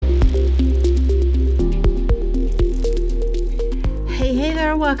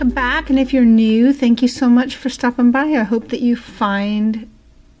welcome back. And if you're new, thank you so much for stopping by. I hope that you find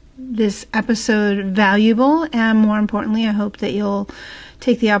this episode valuable. And more importantly, I hope that you'll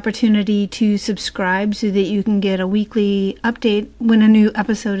take the opportunity to subscribe so that you can get a weekly update when a new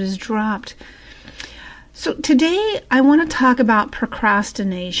episode is dropped. So today I want to talk about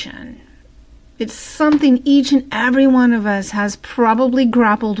procrastination. It's something each and every one of us has probably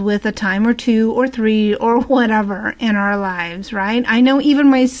grappled with a time or two or three or whatever in our lives, right? I know even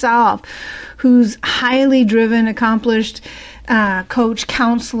myself, who's highly driven, accomplished coach,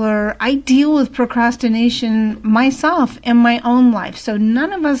 counselor, I deal with procrastination myself in my own life. So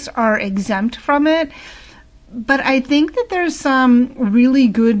none of us are exempt from it. But I think that there's some really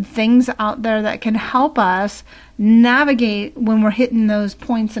good things out there that can help us navigate when we're hitting those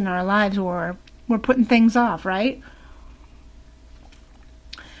points in our lives where we're putting things off, right?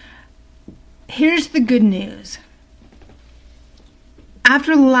 Here's the good news.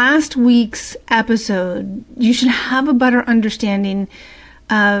 After last week's episode, you should have a better understanding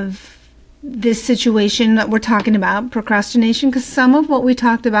of this situation that we're talking about, procrastination, because some of what we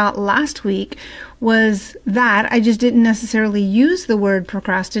talked about last week was that I just didn't necessarily use the word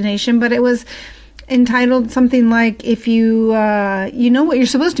procrastination, but it was entitled something like, if you know what you're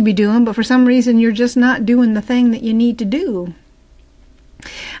supposed to be doing, but for some reason you're just not doing the thing that you need to do.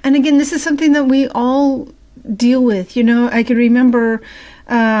 And again, this is something that we all deal with. You know, I could remember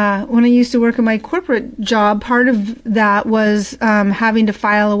when I used to work in my corporate job, part of that was having to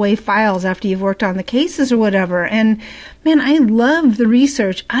file away files after you've worked on the cases or whatever. And man, I love the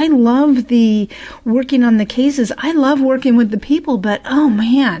research. I love the working on the cases. I love working with the people, but oh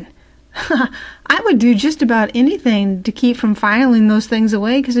man, I would do just about anything to keep from filing those things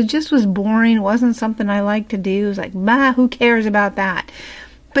away because it just was boring. It wasn't something I liked to do. It was like, bah, who cares about that?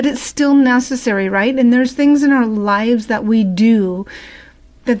 But it's still necessary, right? And there's things in our lives that we do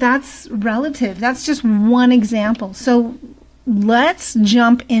that's relative. That's just one example. So let's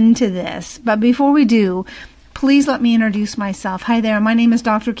jump into this. But before we do, please let me introduce myself. Hi there. My name is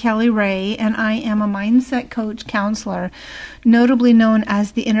Dr. Kelly Ray, and I am a mindset coach counselor, notably known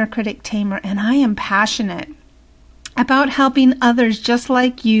as the inner critic tamer, and I am passionate about helping others just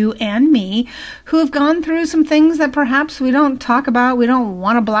like you and me who have gone through some things that perhaps we don't talk about. We don't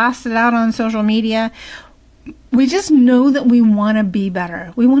want to blast it out on social media. We just know that we want to be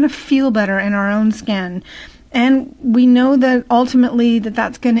better. We want to feel better in our own skin. And we know that ultimately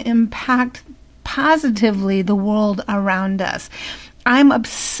that's going to impact positively the world around us. I'm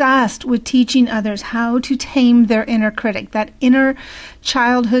obsessed with teaching others how to tame their inner critic, that inner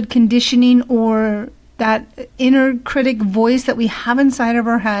childhood conditioning or that inner critic voice that we have inside of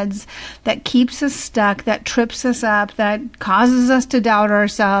our heads that keeps us stuck, that trips us up, that causes us to doubt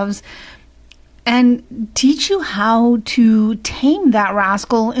ourselves, and teach you how to tame that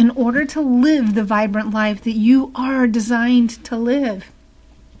rascal in order to live the vibrant life that you are designed to live.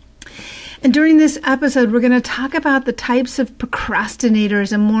 And during this episode, we're going to talk about the types of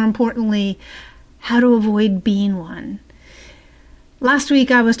procrastinators and, more importantly, how to avoid being one. Last week,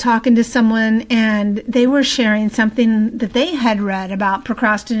 I was talking to someone and they were sharing something that they had read about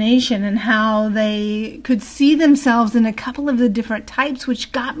procrastination and how they could see themselves in a couple of the different types,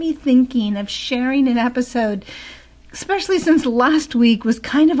 which got me thinking of sharing an episode, especially since last week was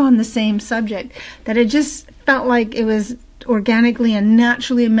kind of on the same subject, that it just felt like it was organically and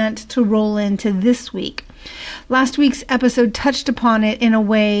naturally meant to roll into this week. Last week's episode touched upon it in a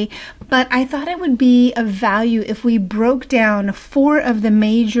way, but I thought it would be of value if we broke down 4 of the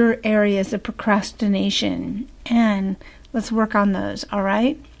major areas of procrastination, and let's work on those, all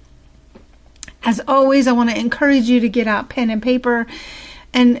right? As always, I want to encourage you to get out pen and paper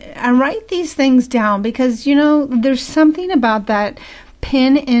and write these things down because, you know, there's something about that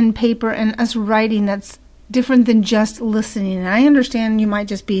pen and paper and us writing that's different than just listening. And I understand you might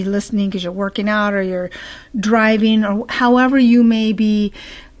just be listening because you're working out or you're driving or however you may be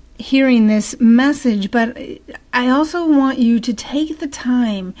hearing this message. But I also want you to take the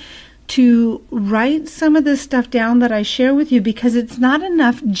time to write some of this stuff down that I share with you because it's not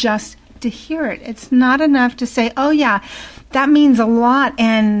enough just to hear it. It's not enough to say, oh yeah, that means a lot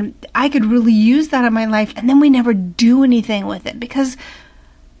and I could really use that in my life. And then we never do anything with it because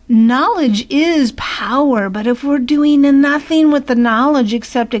knowledge is power, but if we're doing nothing with the knowledge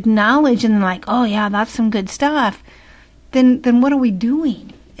except acknowledge and like, oh yeah, that's some good stuff, then what are we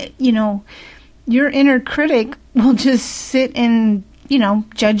doing? You know, your inner critic will just sit and, you know,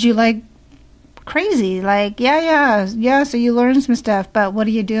 judge you like crazy. Like, yeah, so you learned some stuff, but what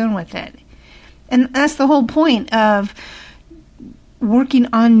are you doing with it? And that's the whole point of working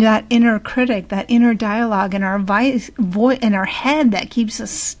on that inner critic, that inner dialogue in our in our head that keeps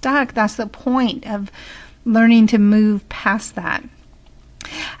us stuck. That's the point of learning to move past that.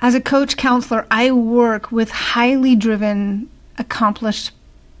 As a coach counselor, I work with highly driven, accomplished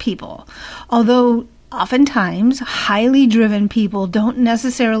people. Although oftentimes highly driven people don't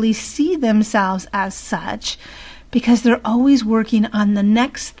necessarily see themselves as such, because they're always working on the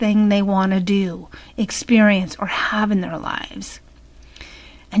next thing they want to do, experience, or have in their lives.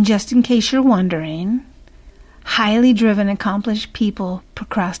 And just in case you're wondering, highly driven, accomplished people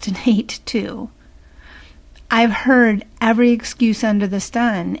procrastinate too. I've heard every excuse under the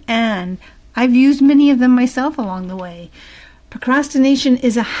sun, and I've used many of them myself along the way. Procrastination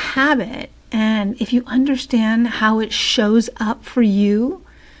is a habit, and if you understand how it shows up for you,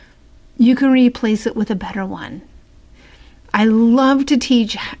 you can replace it with a better one. I love to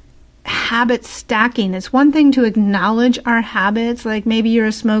teach habit stacking. It's one thing to acknowledge our habits, like maybe you're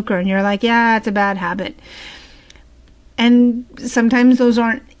a smoker and you're like, yeah, it's a bad habit. And sometimes those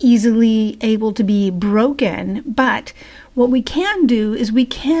aren't easily able to be broken. But what we can do is we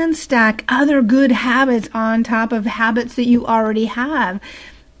can stack other good habits on top of habits that you already have,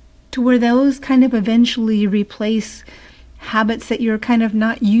 to where those kind of eventually replace habits that you're kind of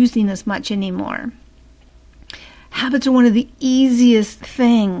not using as much anymore. Habits are one of the easiest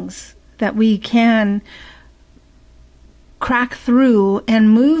things that we can crack through and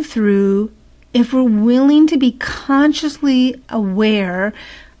move through if we're willing to be consciously aware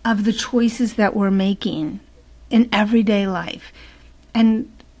of the choices that we're making in everyday life. And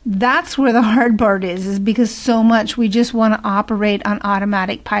that's where the hard part is because so much we just want to operate on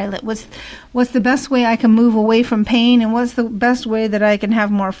automatic pilot. What's the best way I can move away from pain, and what's the best way that I can have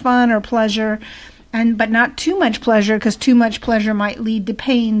more fun or pleasure? But not too much pleasure, because too much pleasure might lead to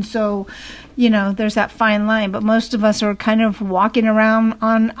pain. So, there's that fine line. But most of us are kind of walking around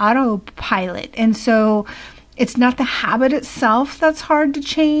on autopilot. And so it's not the habit itself that's hard to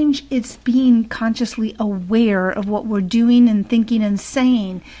change. It's being consciously aware of what we're doing and thinking and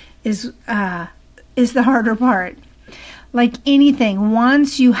saying is the harder part. Like anything,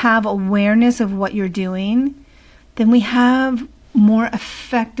 once you have awareness of what you're doing, then we're more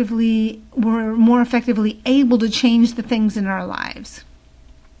effectively able to change the things in our lives.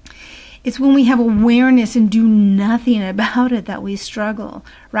 It's when we have awareness and do nothing about it that we struggle,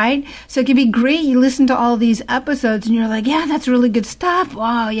 right? So it can be great. You listen to all these episodes and you're like, yeah, that's really good stuff.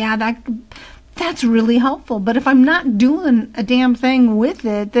 Wow, yeah, that's really helpful. But if I'm not doing a damn thing with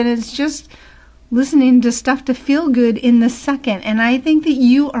it, then it's just listening to stuff to feel good in the second. And I think that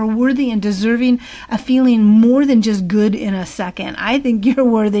you are worthy and deserving of feeling more than just good in a second. I think you're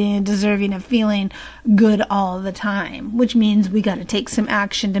worthy and deserving of feeling good all the time, which means we got to take some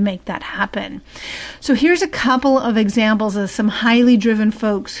action to make that happen. So here's a couple of examples of some highly driven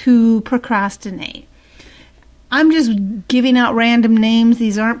folks who procrastinate. I'm just giving out random names.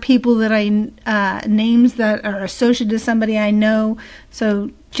 These aren't people that names that are associated to somebody I know.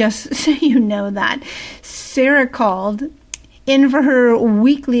 So just so you know that. Sarah called in for her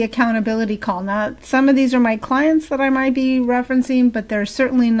weekly accountability call. Now, some of these are my clients that I might be referencing, but they're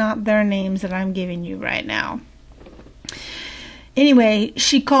certainly not their names that I'm giving you right now. Anyway,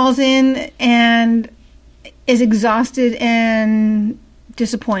 she calls in and is exhausted and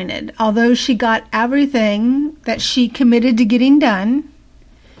disappointed. Although she got everything that she committed to getting done,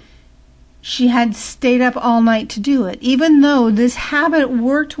 she had stayed up all night to do it, even though this habit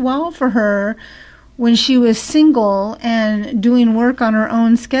worked well for her when she was single and doing work on her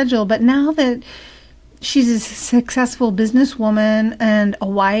own schedule. But now that she's a successful businesswoman and a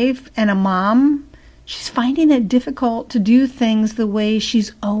wife and a mom, she's finding it difficult to do things the way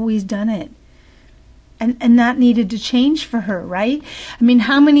she's always done it. And that needed to change for her, right? I mean,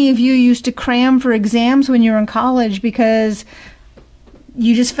 how many of you used to cram for exams when you were in college because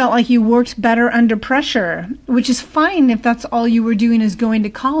you just felt like you worked better under pressure, which is fine if that's all you were doing is going to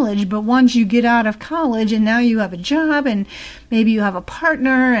college. But once you get out of college and now you have a job and maybe you have a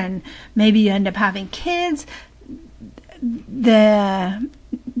partner and maybe you end up having kids, the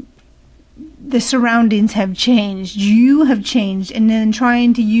surroundings have changed. You have changed. And then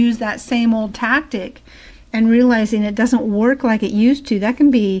trying to use that same old tactic and realizing it doesn't work like it used to, that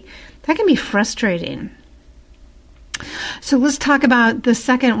can be frustrating. So let's talk about the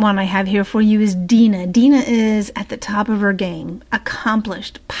second one I have here for you is Dina. Dina is at the top of her game,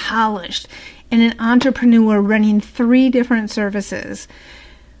 accomplished, polished, and an entrepreneur running 3 different services.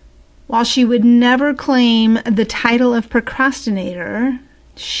 While she would never claim the title of procrastinator,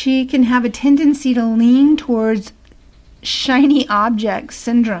 she can have a tendency to lean towards shiny object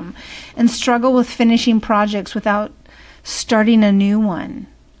syndrome and struggle with finishing projects without starting a new one.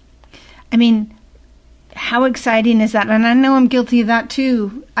 I mean, how exciting is that? And I know I'm guilty of that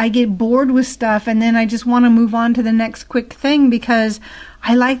too. I get bored with stuff and then I just want to move on to the next quick thing because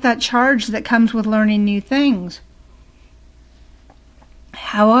I like that charge that comes with learning new things.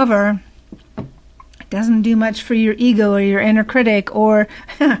 However, it doesn't do much for your ego or your inner critic or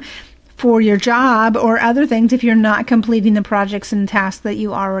for your job or other things if you're not completing the projects and tasks that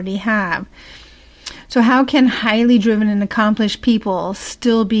you already have. So how can highly driven and accomplished people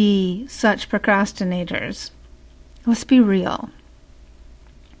still be such procrastinators? Let's be real.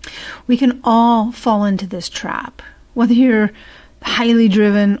 We can all fall into this trap, whether you're highly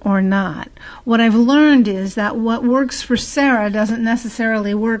driven or not. What I've learned is that what works for Sarah doesn't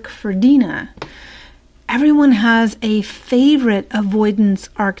necessarily work for Dina. Everyone has a favorite avoidance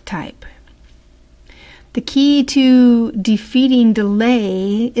archetype. The key to defeating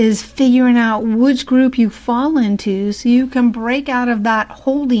delay is figuring out which group you fall into so you can break out of that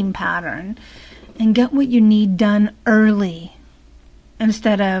holding pattern and get what you need done early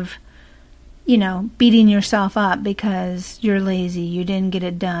instead of, beating yourself up because you're lazy, you didn't get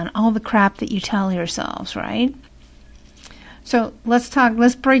it done, all the crap that you tell yourselves, right? So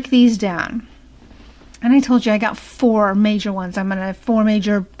let's break these down. And I told you I got 4 major ones. I'm going to have 4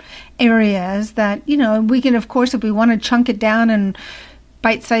 major areas that, we can, of course, if we want to chunk it down in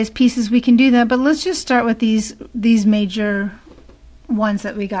bite-sized pieces, we can do that. But let's just start with these major ones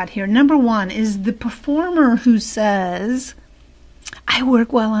that we got here. Number 1 is the performer who says, I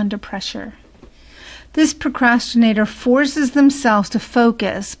work well under pressure. This procrastinator forces themselves to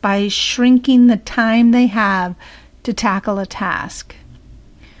focus by shrinking the time they have to tackle a task.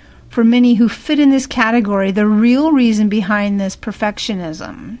 For many who fit in this category, the real reason behind this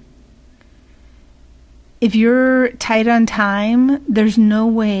perfectionism. If you're tight on time, there's no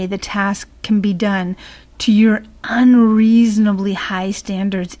way the task can be done to your unreasonably high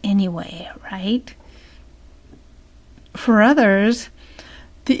standards anyway, right? For others,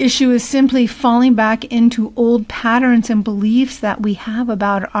 the issue is simply falling back into old patterns and beliefs that we have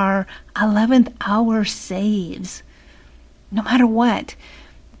about our 11th hour saves. No matter what.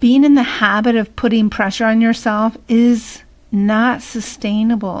 Being in the habit of putting pressure on yourself is not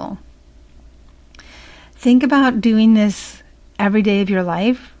sustainable. Think about doing this every day of your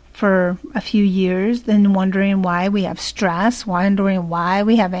life for a few years, then wondering why we have stress, wondering why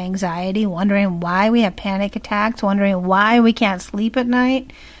we have anxiety, wondering why we have panic attacks, wondering why we can't sleep at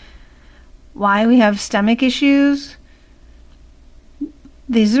night, why we have stomach issues.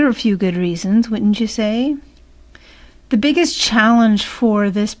 These are a few good reasons, wouldn't you say? The biggest challenge for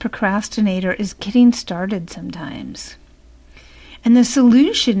this procrastinator is getting started sometimes. And the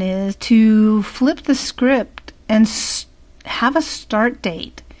solution is to flip the script and have a start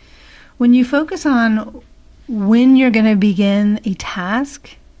date. When you focus on when you're going to begin a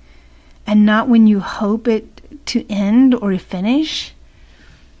task and not when you hope it to end or finish,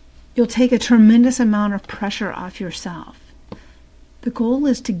 you'll take a tremendous amount of pressure off yourself. The goal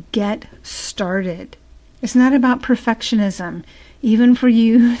is to get started. It's not about perfectionism. Even for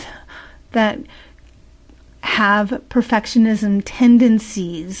you that have perfectionism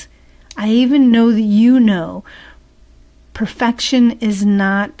tendencies, I even know that perfection is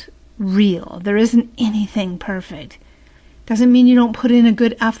not real. There isn't anything perfect. Doesn't mean you don't put in a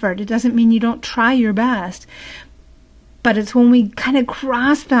good effort. It doesn't mean you don't try your best. But it's when we kind of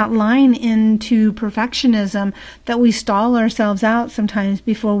cross that line into perfectionism that we stall ourselves out sometimes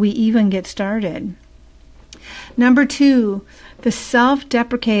before we even get started. Number 2, the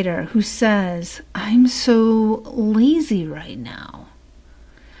self-deprecator who says, I'm so lazy right now.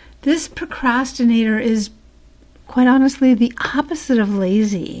 This procrastinator is, quite honestly, the opposite of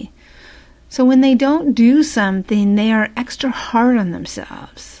lazy. So when they don't do something, they are extra hard on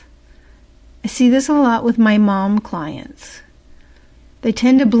themselves. I see this a lot with my mom clients. They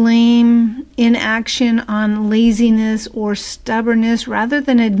tend to blame inaction on laziness or stubbornness rather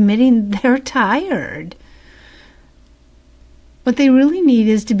than admitting they're tired. What they really need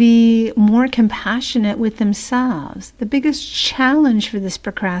is to be more compassionate with themselves. The biggest challenge for this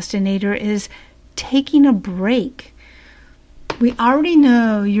procrastinator is taking a break. We already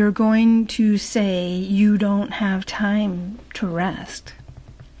know you're going to say you don't have time to rest.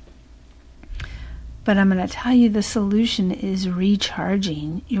 But I'm going to tell you the solution is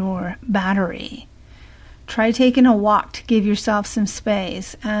recharging your battery. Try taking a walk to give yourself some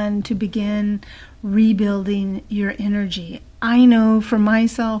space and to begin rebuilding your energy. I know for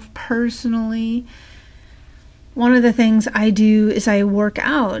myself personally, one of the things I do is I work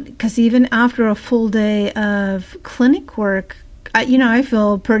out, because even after a full day of clinic work, I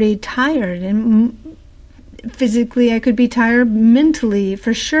feel pretty tired, and physically I could be tired, mentally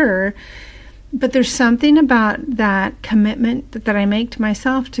for sure. But there's something about that commitment that I make to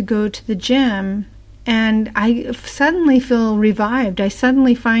myself to go to the gym, and I suddenly feel revived. I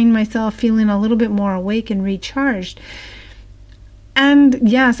suddenly find myself feeling a little bit more awake and recharged. And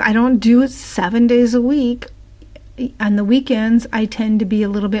yes, I don't do it 7 days a week. On the weekends, I tend to be a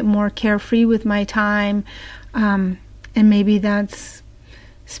little bit more carefree with my time, and maybe that's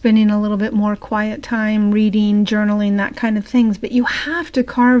spending a little bit more quiet time, reading, journaling, that kind of things. But you have to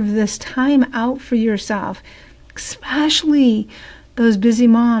carve this time out for yourself, especially those busy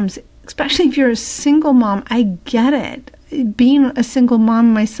moms, especially if you're a single mom. I get it. Being a single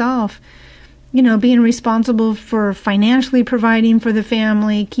mom myself, being responsible for financially providing for the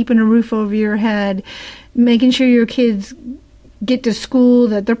family, keeping a roof over your head, making sure your kids get to school,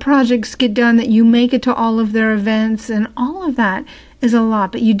 that their projects get done, that you make it to all of their events, and all of that is a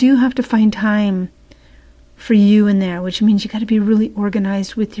lot. But you do have to find time for you in there, which means you got to be really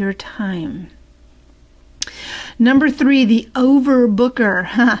organized with your time. Number 3, the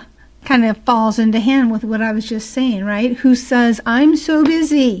overbooker. Kind of falls into hand with what I was just saying, right? Who says, I'm so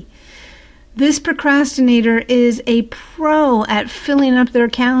busy. This procrastinator is a pro at filling up their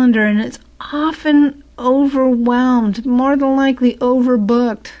calendar, and it's often overwhelmed, more than likely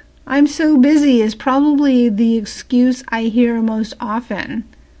overbooked. I'm so busy is probably the excuse I hear most often,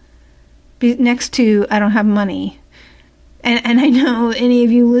 next to I don't have money. And I know any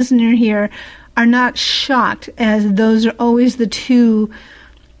of you listener here are not shocked, as those are always the two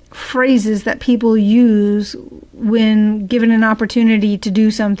phrases that people use when given an opportunity to do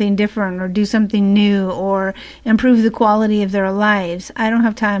something different or do something new or improve the quality of their lives. I don't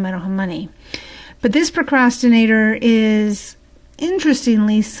have time, I don't have money. But this procrastinator is,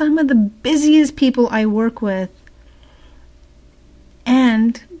 interestingly, some of the busiest people I work with.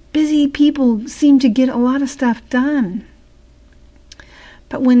 And busy people seem to get a lot of stuff done.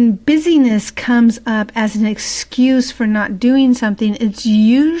 But when busyness comes up as an excuse for not doing something, it's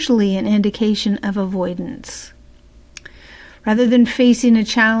usually an indication of avoidance. Rather than facing a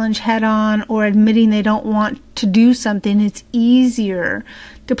challenge head on or admitting they don't want to do something, it's easier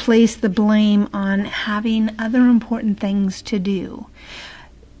to place the blame on having other important things to do.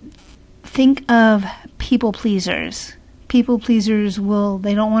 Think of people pleasers. People pleasers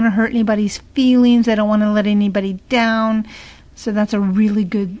they don't want to hurt anybody's feelings. They don't want to let anybody down. So that's a really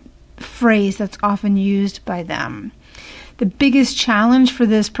good phrase that's often used by them. The biggest challenge for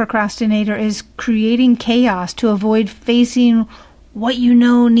this procrastinator is creating chaos to avoid facing what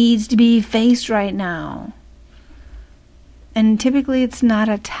needs to be faced right now. And typically it's not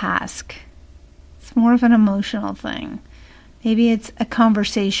a task. It's more of an emotional thing. Maybe it's a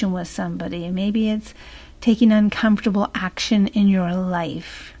conversation with somebody. Maybe it's taking uncomfortable action in your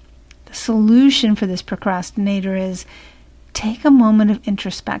life. The solution for this procrastinator is take a moment of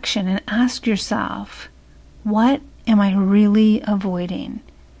introspection and ask yourself, what am I really avoiding?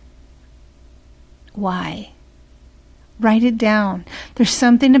 Why? Write it down. There's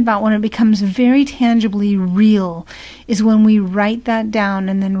something about when it becomes very tangibly real is when we write that down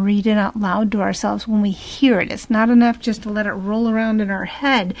and then read it out loud to ourselves when we hear it. It's not enough just to let it roll around in our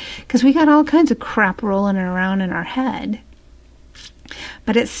head, because we got all kinds of crap rolling around in our head.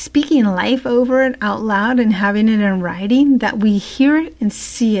 But it's speaking life over it out loud and having it in writing that we hear it and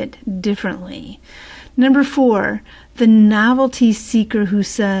see it differently. Number 4, the novelty seeker who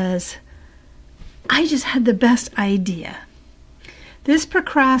says, I just had the best idea. This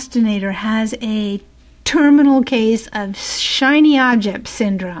procrastinator has a terminal case of shiny object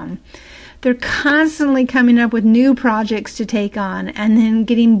syndrome. They're constantly coming up with new projects to take on and then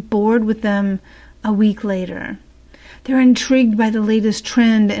getting bored with them a week later. They're intrigued by the latest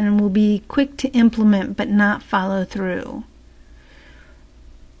trend and will be quick to implement but not follow through.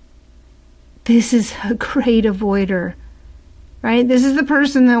 This is a great avoider, right? This is the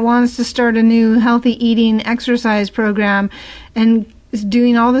person that wants to start a new healthy eating exercise program and is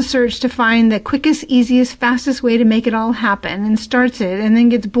doing all the search to find the quickest, easiest, fastest way to make it all happen, and starts it and then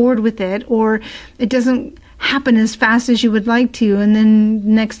gets bored with it, or it doesn't happen as fast as you would like to, and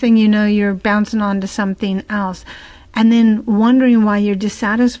then next thing you know, you're bouncing on to something else. And then wondering why you're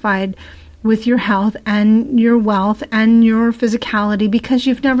dissatisfied with your health and your wealth and your physicality because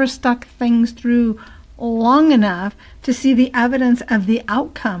you've never stuck things through long enough to see the evidence of the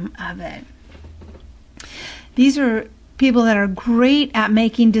outcome of it. These are people that are great at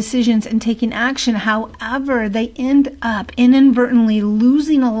making decisions and taking action. However, they end up inadvertently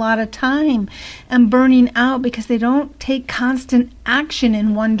losing a lot of time and burning out because they don't take constant action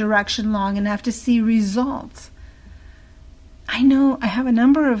in one direction long enough to see results. I know I have a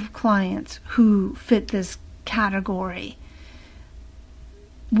number of clients who fit this category.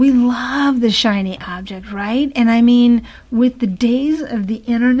 We love the shiny object, right? And I mean, with the days of the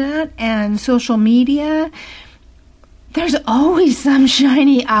internet and social media, there's always some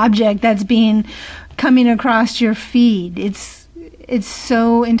shiny object that's coming across your feed. It's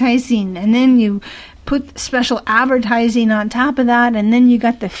so enticing. And then you put special advertising on top of that, and then you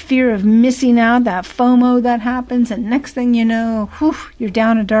got the fear of missing out, that FOMO that happens, and next thing you know, you're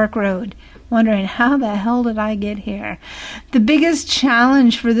down a dark road, wondering, how the hell did I get here? The biggest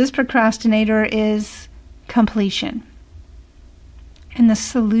challenge for this procrastinator is completion. And the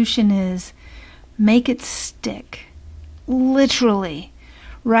solution is make it stick. Literally,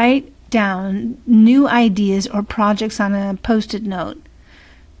 write down new ideas or projects on a Post-it note.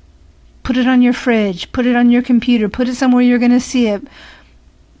 Put it on your fridge, put it on your computer, put it somewhere you're going to see it.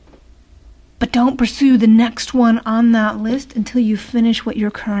 But don't pursue the next one on that list until you finish what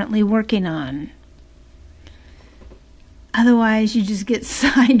you're currently working on. Otherwise, you just get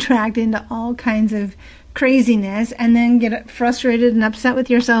sidetracked into all kinds of craziness and then get frustrated and upset with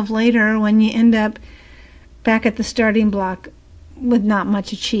yourself later when you end up back at the starting block with not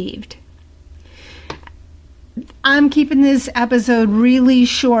much achieved. I'm keeping this episode really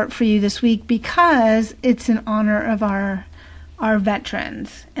short for you this week because it's in honor of our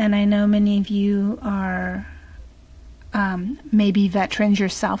veterans. And I know many of you are maybe veterans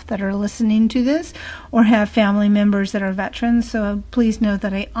yourself that are listening to this or have family members that are veterans. So please know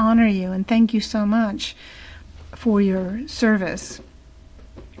that I honor you and thank you so much for your service.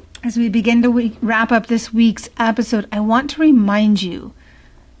 As we begin to wrap up this week's episode, I want to remind you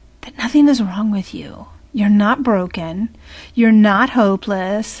that nothing is wrong with you. You're not broken. You're not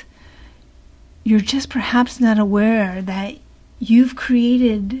hopeless. You're just perhaps not aware that you've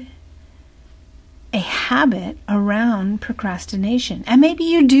created a habit around procrastination. And maybe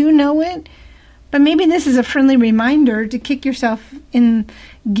you do know it, but maybe this is a friendly reminder to kick yourself in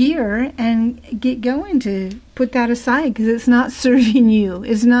gear and get going, to put that aside because it's not serving you.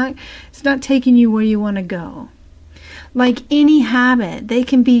 It's not taking you where you want to go. Like any habit, they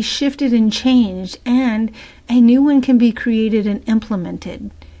can be shifted and changed, and a new one can be created and implemented.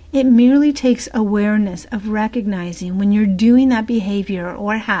 It merely takes awareness of recognizing when you're doing that behavior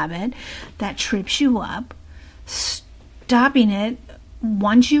or habit that trips you up, stopping it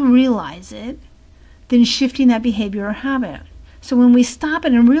once you realize it, then shifting that behavior or habit. So when we stop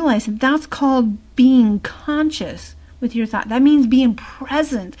it and realize it, that's called being conscious with your thought. That means being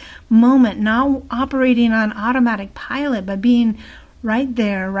present, moment, not operating on automatic pilot, but being right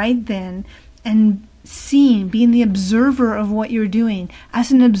there, right then, and seeing, being the observer of what you're doing.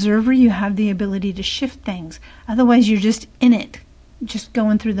 As an observer, you have the ability to shift things. Otherwise, you're just in it, just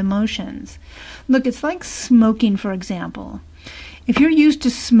going through the motions. Look, it's like smoking, for example. If you're used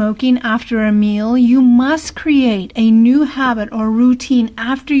to smoking after a meal, you must create a new habit or routine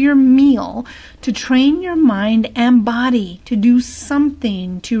after your meal to train your mind and body to do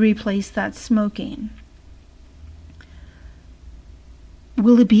something to replace that smoking.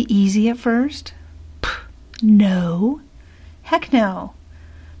 Will it be easy at first? No. Heck no.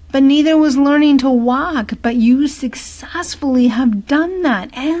 But neither was learning to walk, but you successfully have done that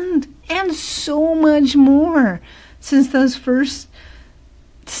and so much more since those first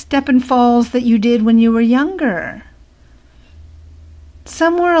step and falls that you did when you were younger.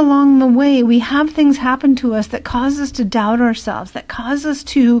 Somewhere along the way, we have things happen to us that cause us to doubt ourselves, that cause us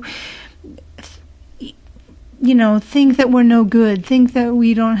to, think that we're no good, think that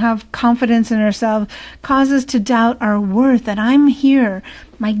we don't have confidence in ourselves, cause us to doubt our worth, that I'm here.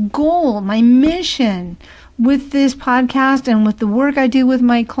 My goal, my mission with this podcast and with the work I do with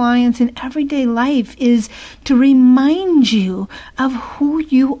my clients in everyday life is to remind you of who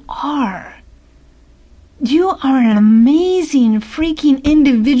you are. You are an amazing freaking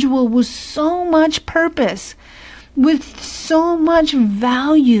individual with so much purpose, with so much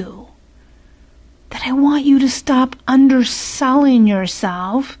value, that I want you to stop underselling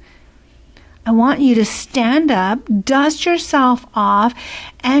yourself. I want you to stand up, dust yourself off,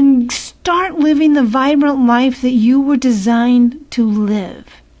 and start living the vibrant life that you were designed to live.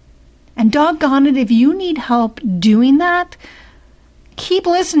 And doggone it, if you need help doing that, keep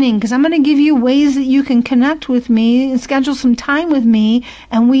listening, because I'm going to give you ways that you can connect with me and schedule some time with me,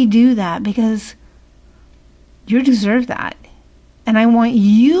 and we do that because you deserve that. And I want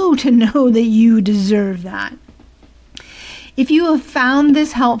you to know that you deserve that. If you have found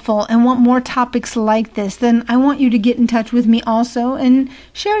this helpful and want more topics like this, then I want you to get in touch with me also and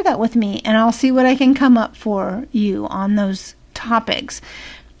share that with me, and I'll see what I can come up for you on those topics.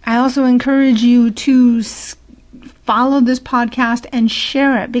 I also encourage you to follow this podcast and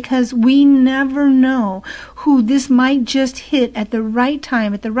share it, because we never know who this might just hit at the right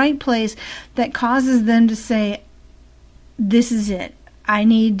time, at the right place, that causes them to say, this is it. I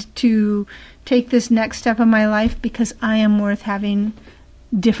need to take this next step in my life because I am worth having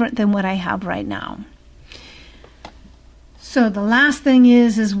different than what I have right now. So the last thing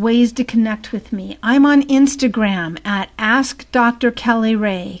is ways to connect with me. I'm on Instagram at Ask Dr. Kelly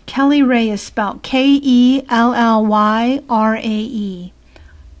Ray. Kelly Ray is spelled Kellyrae.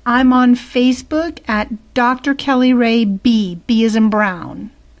 I'm on Facebook at Dr. Kelly Ray B. B as in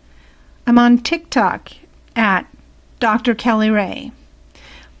Brown. I'm on TikTok at Dr. Kelly Ray.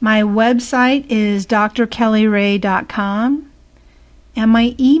 My website is drkellyrae.com. And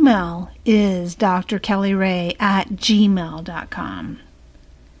my email is drkellyrae@gmail.com.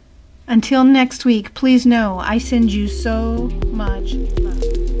 Until next week, please know I send you so much love.